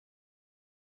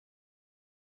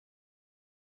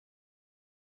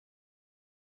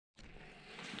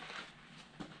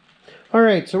All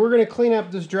right, so we're going to clean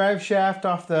up this drive shaft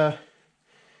off the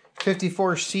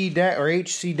 54C deck or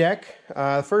HC deck.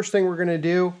 The first thing we're going to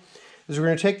do is we're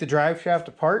going to take the drive shaft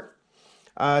apart.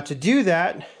 To do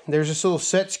that, there's this little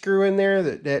set screw in there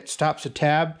that stops a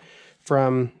tab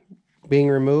from being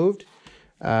removed.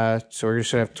 So we're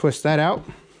just going to have to twist that out.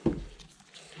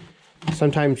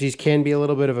 Sometimes these can be a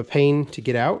little bit of a pain to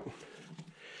get out.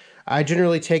 I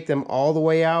generally take them all the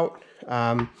way out,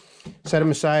 set them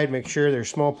aside, make sure they're a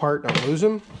small part, don't lose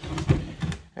them,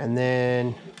 and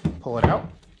then pull it out.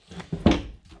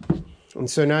 And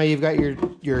so now you've got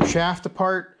your shaft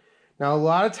apart. Now a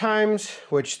lot of times,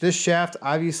 which this shaft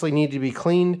obviously needs to be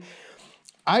cleaned,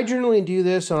 I generally do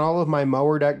this on all of my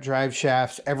mower deck drive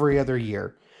shafts every other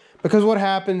year. Because what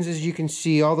happens is you can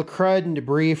see all the crud and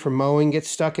debris from mowing gets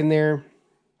stuck in there.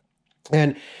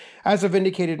 And as I've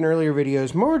indicated in earlier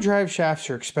videos, mower drive shafts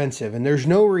are expensive, and there's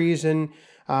no reason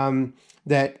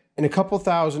that in a couple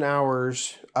thousand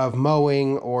hours of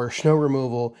mowing or snow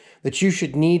removal that you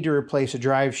should need to replace a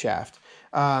drive shaft.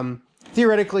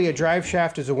 Theoretically, a drive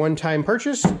shaft is a one-time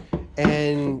purchase,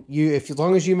 and as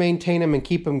long as you maintain them and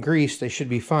keep them greased, they should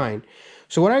be fine.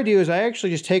 So what I do is I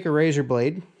actually just take a razor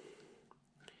blade,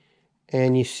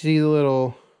 and you see the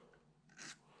little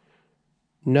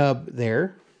nub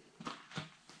there.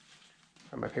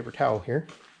 Got my paper towel here.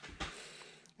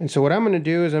 And so what I'm going to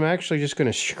do is I'm actually just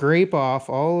going to scrape off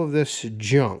all of this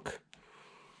junk.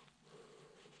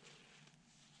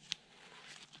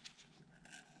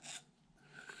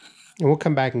 And we'll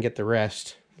come back and get the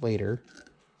rest later.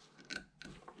 I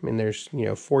mean, there's,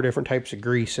 4 different types of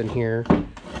grease in here.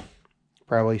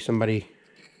 Probably somebody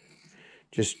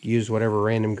just used whatever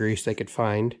random grease they could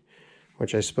find,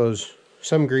 which I suppose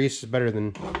some grease is better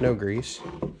than no grease.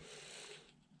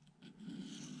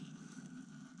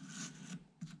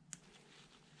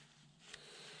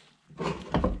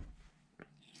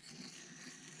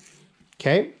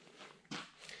 Okay,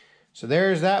 so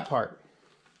there's that part.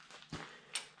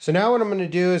 So now what I'm going to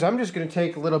do is I'm just going to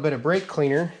take a little bit of brake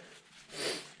cleaner,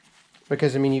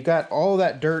 because I mean you've got all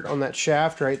that dirt on that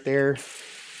shaft right there.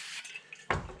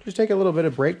 Just take a little bit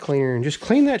of brake cleaner and just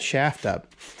clean that shaft up.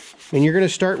 I mean, you're going to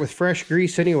start with fresh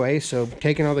grease anyway, so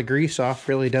taking all the grease off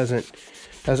really doesn't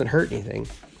hurt anything.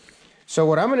 So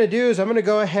what I'm going to do is I'm going to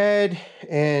go ahead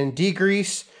and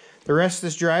degrease the rest of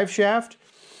this drive shaft.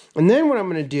 And then what I'm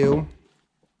going to do,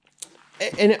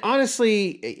 and honestly,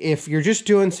 if you're just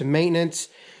doing some maintenance,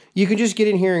 you can just get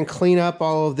in here and clean up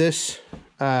all of this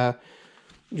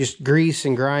just grease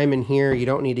and grime in here. You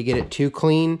don't need to get it too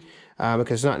clean.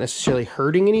 Because it's not necessarily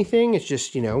hurting anything. It's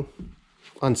just,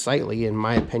 unsightly in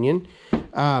my opinion.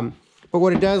 But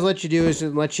what it does let you do is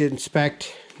it lets you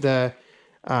inspect the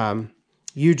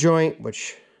U-joint,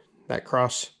 which that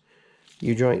cross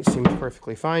U-joint seems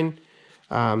perfectly fine.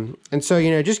 And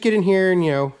so, just get in here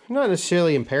and, not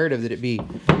necessarily imperative that it be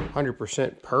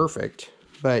 100% perfect,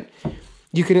 but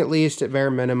you can at least at bare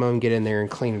minimum get in there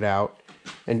and clean it out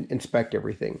and inspect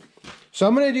everything. So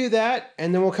I'm going to do that,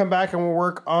 and then we'll come back and we'll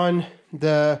work on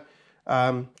the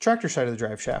tractor side of the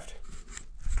drive shaft.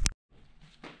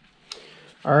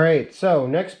 All right, so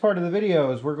next part of the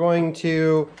video is we're going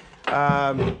to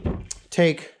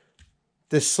take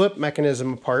this slip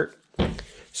mechanism apart.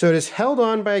 So it is held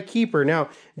on by a keeper. Now,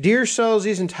 Deere sells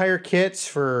these entire kits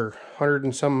for $100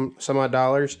 and some odd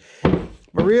dollars.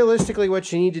 But realistically, what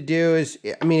you need to do is,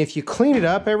 I mean, if you clean it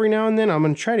up every now and then, I'm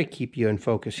going to try to keep you in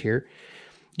focus here.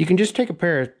 You can just take a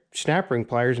pair of snap ring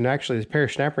pliers, and actually the pair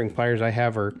of snap ring pliers I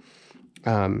have are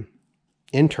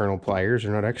internal pliers,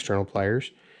 they're not external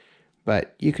pliers.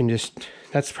 But you can just,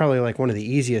 that's probably like one of the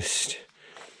easiest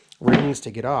rings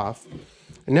to get off.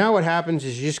 And now what happens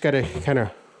is you just got to kind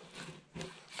of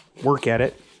work at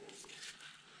it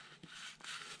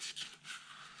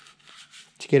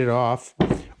to get it off.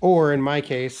 Or in my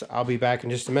case, I'll be back in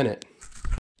just a minute.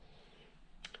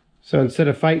 So instead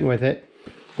of fighting with it,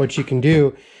 what you can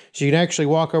do is you can actually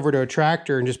walk over to a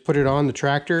tractor and just put it on the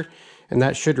tractor, and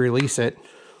that should release it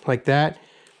like that.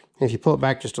 And if you pull it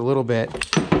back just a little bit,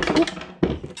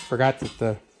 forgot that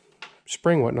the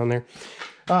spring wasn't on there.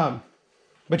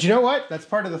 But you know what? That's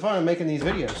part of the fun of making these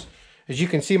videos. As you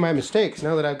can see my mistakes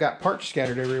now that I've got parts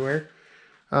scattered everywhere.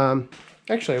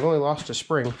 Actually, I've only lost a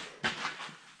spring,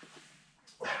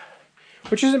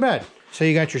 which isn't bad. So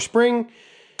you got your spring,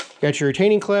 you got your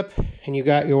retaining clip, and you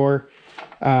got your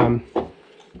put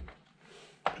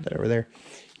that over there.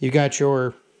 You got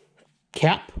your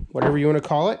cap, whatever you want to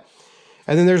call it.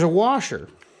 And then there's a washer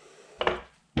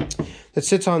that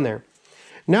sits on there.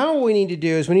 Now what we need to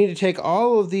do is we need to take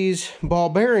all of these ball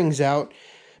bearings out,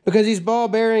 because these ball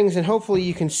bearings, and hopefully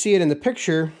you can see it in the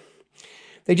picture,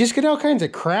 they just get all kinds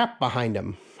of crap behind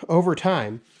them. over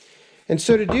time. And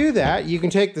so to do that, you can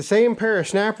take the same pair of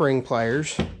snap ring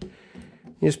pliers,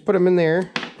 you just put them in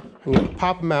there, and you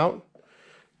pop them out,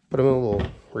 put them in a little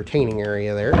retaining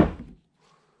area there.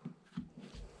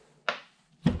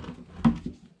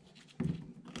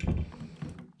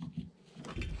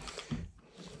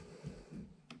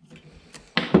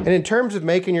 And in terms of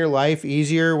making your life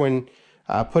easier when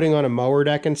putting on a mower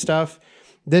deck and stuff,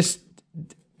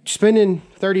 spending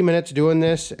 30 minutes doing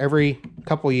this every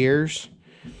couple years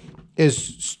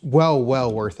is well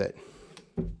worth it.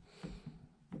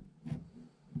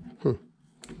 There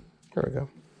we go.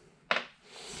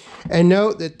 And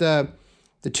note that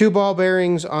the 2 ball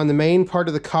bearings on the main part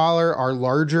of the collar are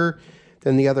larger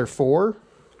than the other 4.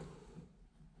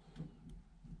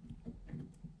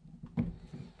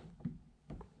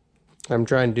 I'm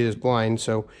trying to do this blind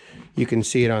so you can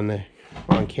see it on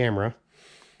camera.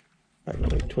 I can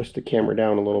really twist the camera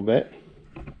down a little bit.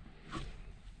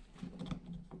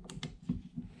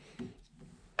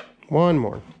 One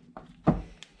more.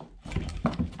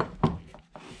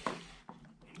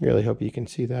 Really hope you can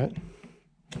see that.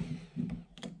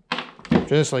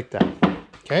 Just like that.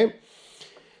 Okay.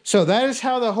 So that is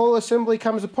how the whole assembly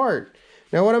comes apart.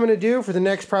 Now what I'm going to do for the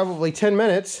next probably 10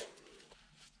 minutes,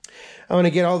 I'm going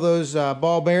to get all those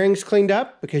ball bearings cleaned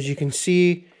up, because you can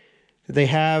see that they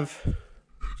have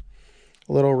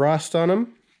a little rust on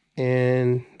them,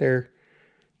 and they're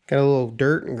got a little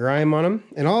dirt and grime on them,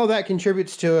 and all of that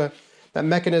contributes to that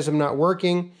mechanism not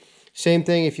working. Same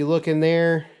thing, if you look in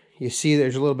there, you see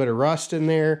there's a little bit of rust in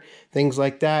there, things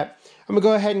like that. I'm gonna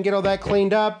go ahead and get all that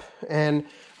cleaned up, and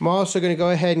I'm also gonna go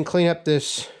ahead and clean up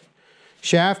this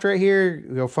shaft right here.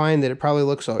 You'll find that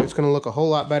it's gonna look a whole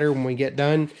lot better when we get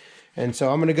done. And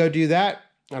so I'm gonna go do that.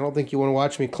 I don't think you wanna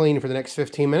watch me clean for the next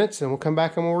 15 minutes, and we'll come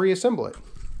back and we'll reassemble it.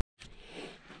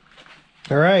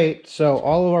 All right, so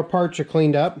all of our parts are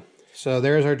cleaned up. So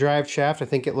there's our drive shaft. I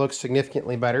think it looks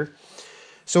significantly better.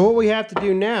 So what we have to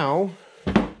do now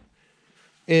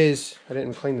is, I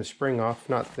didn't clean the spring off.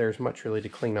 Not that there's much really to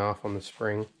clean off on the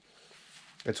spring.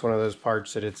 It's one of those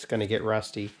parts that it's gonna get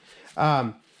rusty.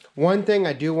 One thing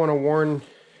I do wanna warn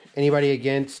anybody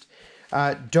against,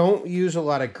 don't use a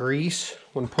lot of grease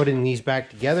when putting these back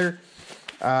together.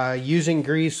 Using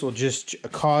grease will just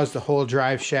cause the whole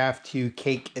drive shaft to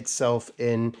cake itself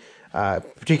in,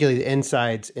 particularly the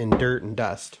insides, in dirt and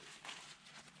dust.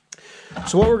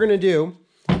 So what we're going to do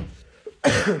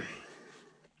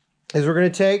is we're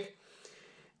going to take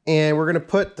and we're going to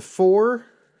put the 4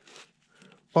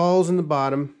 balls in the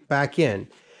bottom back in.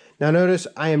 Now notice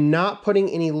I am not putting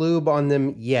any lube on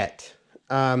them yet.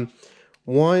 One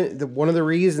of the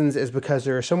reasons is because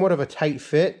they're somewhat of a tight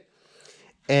fit.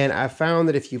 And I found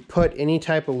that if you put any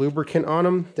type of lubricant on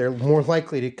them, they're more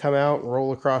likely to come out and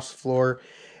roll across the floor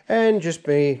and just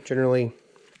be generally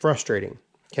frustrating.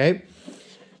 Okay,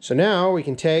 so now we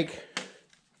can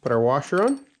put our washer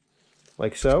on,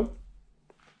 like so.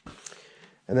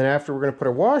 And then after we're going to put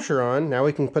our washer on, now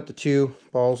we can put the 2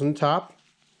 balls on the top,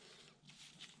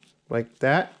 like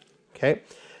that. Okay,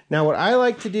 now what I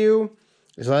like to do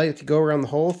is I like to go around the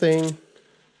whole thing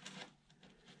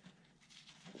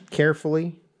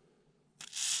carefully.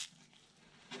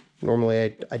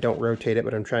 Normally I don't rotate it,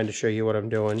 but I'm trying to show you what I'm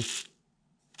doing.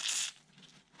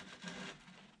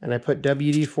 And I put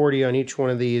WD-40 on each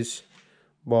one of these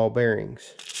ball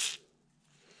bearings.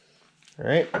 All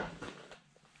right.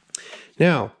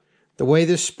 Now, the way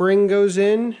this spring goes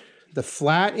in, the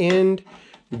flat end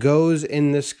goes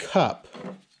in this cup.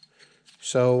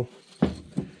 So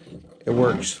it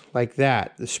works like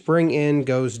that. The spring end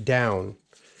goes down.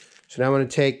 So now I'm going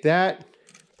to take that,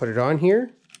 put it on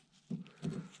here,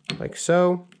 like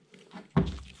so.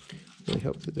 Really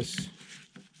hope that this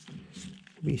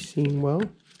can be seen well.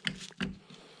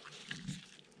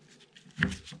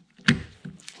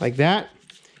 Like that.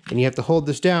 And you have to hold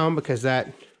this down because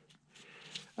that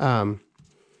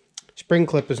spring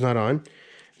clip is not on.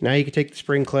 Now you can take the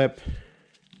spring clip,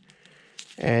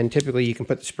 and typically you can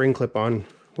put the spring clip on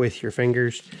with your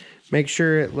fingers. Make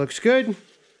sure it looks good.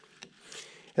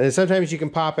 And then sometimes you can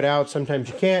pop it out, sometimes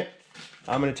you can't.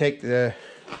 I'm going to take the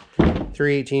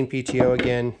 318 PTO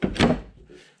again.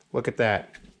 Look at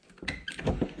that.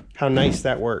 How nice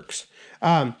that works.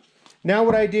 Now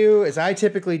what I do is I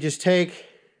typically just take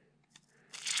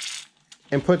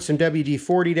and put some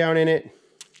WD-40 down in it.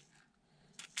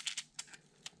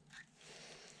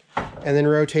 And then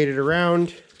rotate it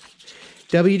around.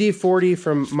 WD-40,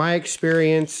 from my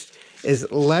experience,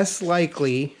 is less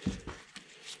likely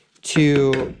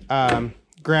to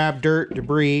grab dirt,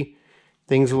 debris,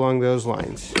 things along those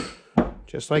lines.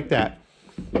 Just like that.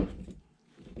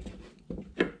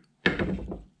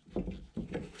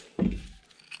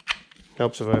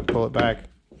 Helps if I pull it back.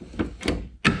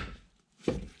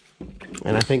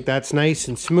 And I think that's nice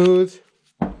and smooth.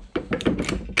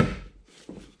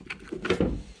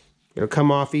 It'll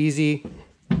come off easy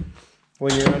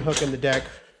when you're unhooking the deck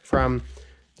from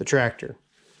the tractor.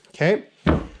 Okay,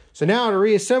 so now to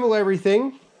reassemble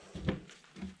everything,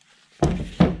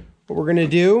 what we're gonna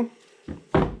do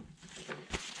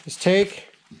is take,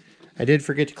 I did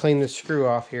forget to clean this screw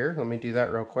off here. Let me do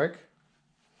that real quick.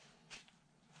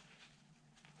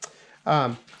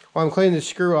 While I'm cleaning the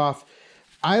screw off,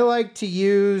 I like to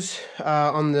use,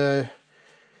 on the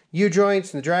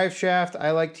U-joints and the drive shaft,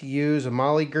 I like to use a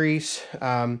moly grease.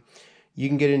 You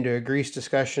can get into a grease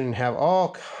discussion and have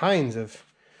all kinds of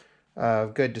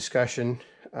good discussion,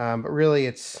 but really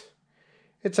it's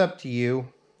up to you.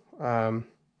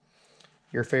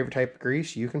 Your favorite type of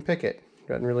grease, you can pick it.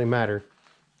 Doesn't really matter.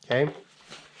 Okay?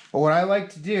 But what I like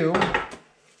to do,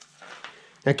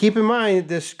 now keep in mind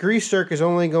this grease zerk is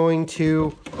only going to,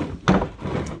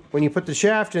 when you put the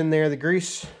shaft in there, the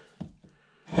grease,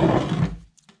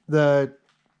 the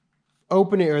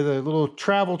opening or the little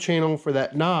travel channel for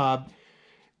that knob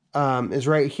is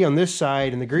right here on this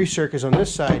side, and the grease zerk is on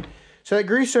this side. So that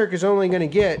grease zerk is only going to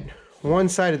get one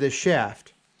side of this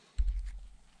shaft.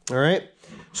 All right.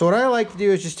 So what I like to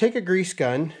do is just take a grease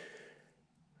gun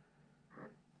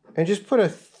and just put a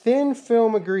thin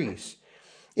film of grease.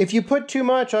 If you put too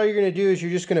much, all you're going to do is you're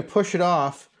just going to push it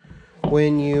off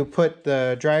when you put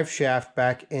the drive shaft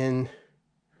back in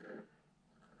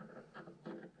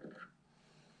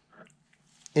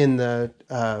the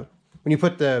when you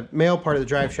put the male part of the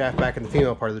drive shaft back in the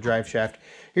female part of the drive shaft,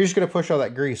 you're just going to push all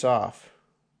that grease off.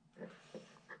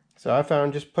 So I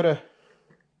found just put a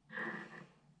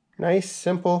nice,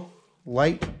 simple,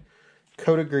 light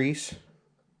coat of grease.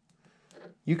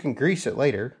 You can grease it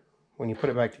later when you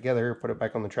put it back together or put it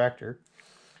back on the tractor.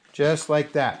 Just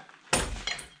like that.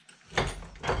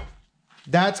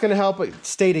 That's going to help it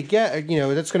stay together. You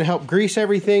know, that's going to help grease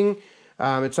everything.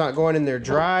 It's not going in there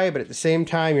dry, but at the same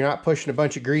time, you're not pushing a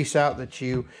bunch of grease out that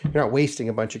you're not wasting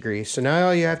a bunch of grease. So now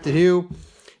all you have to do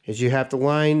is you have to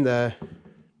line the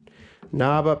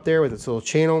knob up there with its little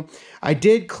channel. I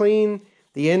did clean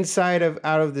the inside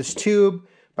out of this tube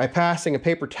by passing a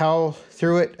paper towel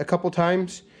through it a couple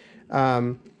times.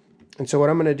 And so what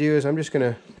I'm going to do is I'm just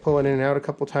going to pull it in and out a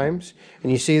couple times.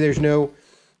 And you see there's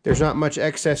not much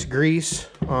excess grease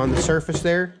on the surface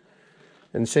there.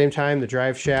 At the same time, the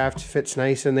drive shaft fits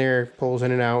nice in there, pulls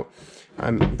in and out.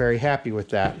 I'm very happy with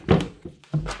that.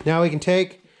 Now we can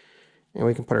take and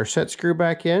we can put our set screw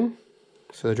back in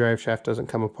so the drive shaft doesn't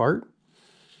come apart.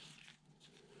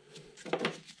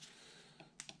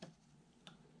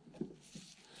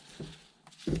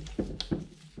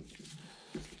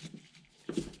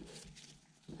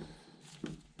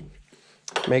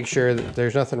 Make sure that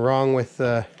there's nothing wrong with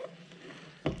the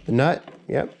nut.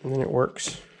 Yep, and then it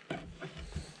works.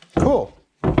 Cool.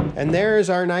 And there's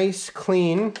our nice,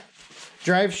 clean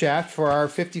drive shaft for our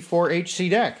 54 HC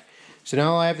deck. So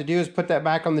now all I have to do is put that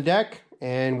back on the deck,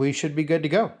 and we should be good to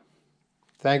go.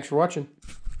 Thanks for watching.